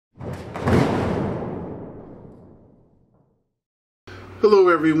Hello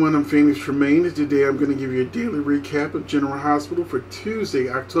everyone, I'm Phoenix Tremayne, and today I'm going to give you a daily recap of General Hospital for Tuesday,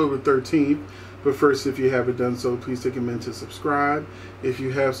 October 13th. But first, if you haven't done so, please take a minute to subscribe. If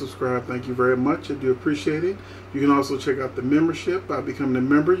you have subscribed, thank you very much. I do appreciate it. You can also check out the membership. By becoming a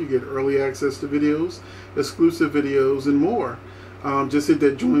member, you get early access to videos, exclusive videos, and more. Just hit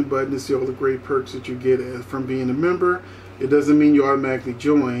that join button to see all the great perks that you get from being a member. It doesn't mean you automatically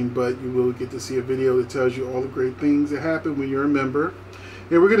join, but you will get to see a video that tells you all the great things that happen when you're a member.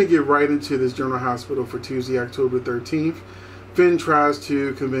 And we're going to get right into this General Hospital for Tuesday, October 13th. Finn tries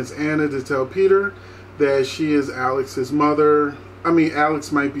to convince Anna to tell Peter that she is Alex's mother.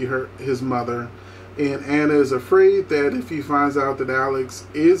 Alex might be his mother. And Anna is afraid that if he finds out that Alex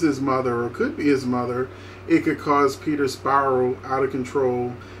is his mother or could be his mother, it could cause Peter to spiral out of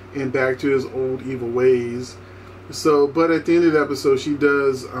control and back to his old evil ways. But at the end of the episode, she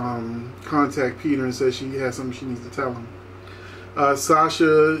does contact Peter and says she has something she needs to tell him.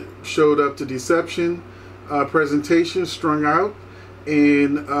 Sasha showed up to Deception presentation, strung out,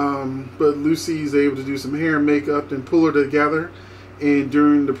 and but Lucy's able to do some hair and makeup and pull her together. And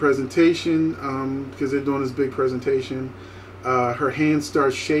during the presentation, because they're doing this big presentation, her hand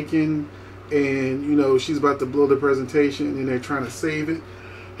starts shaking, and she's about to blow the presentation, and they're trying to save it.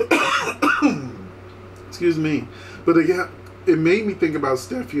 Excuse me, but again, it made me think about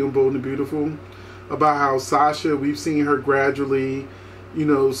Steffi on Bold and Beautiful. About how Sasha, we've seen her gradually,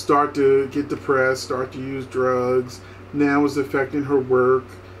 start to get depressed, start to use drugs. Now it's affecting her work.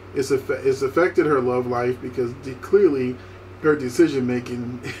 It's affected her love life because clearly her decision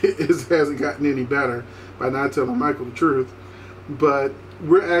making hasn't gotten any better by not telling Michael the truth. But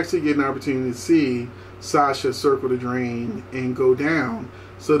we're actually getting an opportunity to see Sasha circle the drain and go down,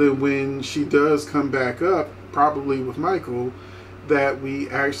 so that when she does come back up, probably with Michael, that we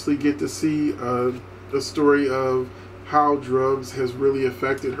actually get to see a story of how drugs has really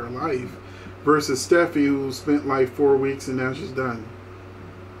affected her life versus Steffi, who spent like 4 weeks and now she's done.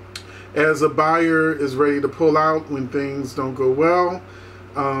 As a buyer is ready to pull out when things don't go well,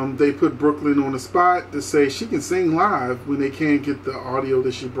 they put Brooklyn on the spot to say she can sing live when they can't get the audio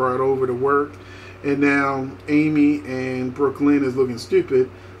that she brought over to work. And now Amy and Brooklyn is looking stupid.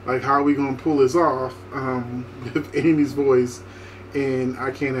 Like, how are we going to pull this off with Amy's voice and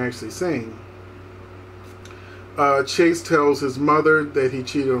I can't actually sing? Chase tells his mother that he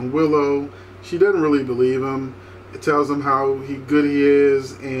cheated on Willow. She doesn't really believe him. It tells him how good he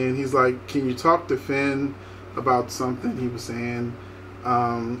is, and he's like, can you talk to Finn about something he was saying?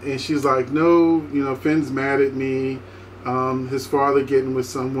 And she's like, no, Finn's mad at me. His father getting with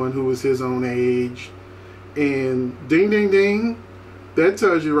someone who was his own age. And ding, ding, ding. That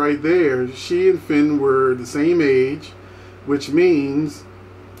tells you right there, she and Finn were the same age, which means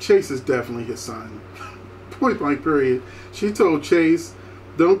Chase is definitely his son. Point blank period. She told Chase,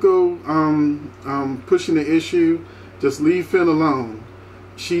 don't go pushing the issue, just leave Finn alone.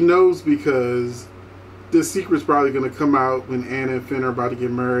 She knows because this secret's probably going to come out when Anna and Finn are about to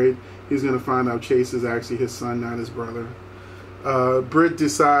get married. He's going to find out Chase is actually his son, not his brother. Britt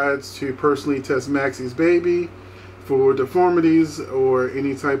decides to personally test Maxie's baby for deformities or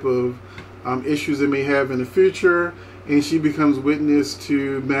any type of issues they may have in the future, and she becomes witness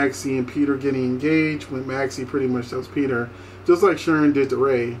to Maxie and Peter getting engaged when Maxie pretty much tells Peter, just like Sharon did to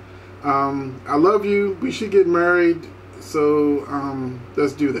Ray, I love you, we should get married, so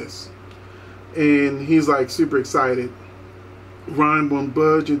let's do this. And he's like super excited. Ryan won't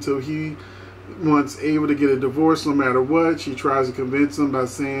budge until he wants Ava to get a divorce no matter what. She tries to convince him by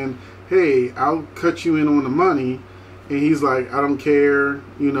saying, hey, I'll cut you in on the money. And he's like, I don't care,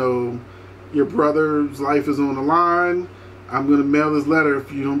 your brother's life is on the line. I'm going to mail this letter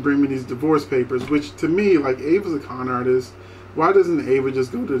if you don't bring me these divorce papers. Which to me, like, Ava's a con artist. Why doesn't Ava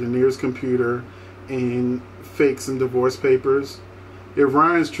just go to the nearest computer and fake some divorce papers? If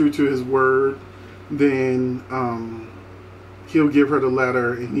Ryan's true to his word, then he'll give her the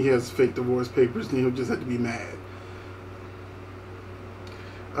letter and he has fake divorce papers and he'll just have to be mad.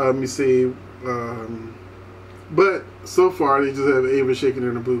 Let me see. But so far, they just have Ava shaking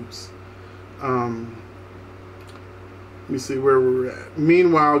in her boots. Let me see where we're at.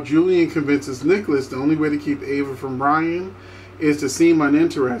 Meanwhile, Julian convinces Nicholas the only way to keep Ava from Ryan is to seem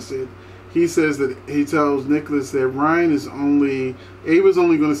uninterested. He says that he tells Nicholas that Ava's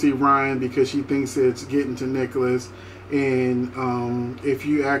only going to see Ryan because she thinks it's getting to Nicholas, and if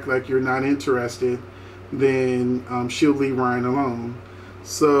you act like you're not interested, then she'll leave Ryan alone.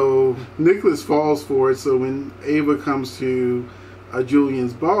 So Nicholas falls for it. So when Ava comes to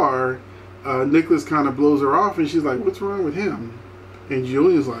Julian's bar, Nicholas kind of blows her off, and she's like, what's wrong with him? And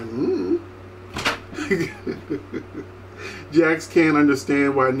Julian's like, Jax can't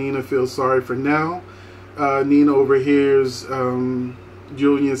understand why Nina feels sorry for Nell. Nina overhears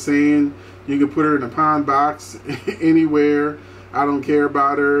Julian saying, "You can put her in a pine box anywhere. I don't care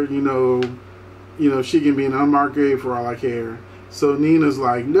about her. You know, she can be an unmarked grave for all I care." So Nina's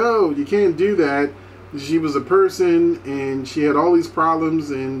like, "No, you can't do that. She was a person, and she had all these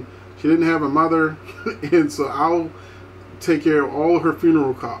problems, and she didn't have a mother, and so I'll take care of all her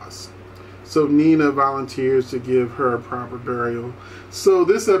funeral costs." So Nina volunteers to give her a proper burial. So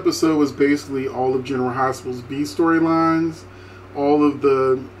this episode was basically all of General Hospital's B storylines, all of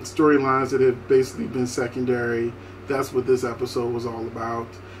the storylines that have basically been secondary. That's what this episode was all about.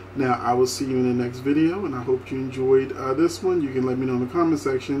 Now, I will see you in the next video, and I hope you enjoyed this one. You can let me know in the comment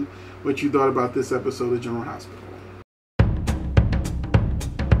section what you thought about this episode of General Hospital.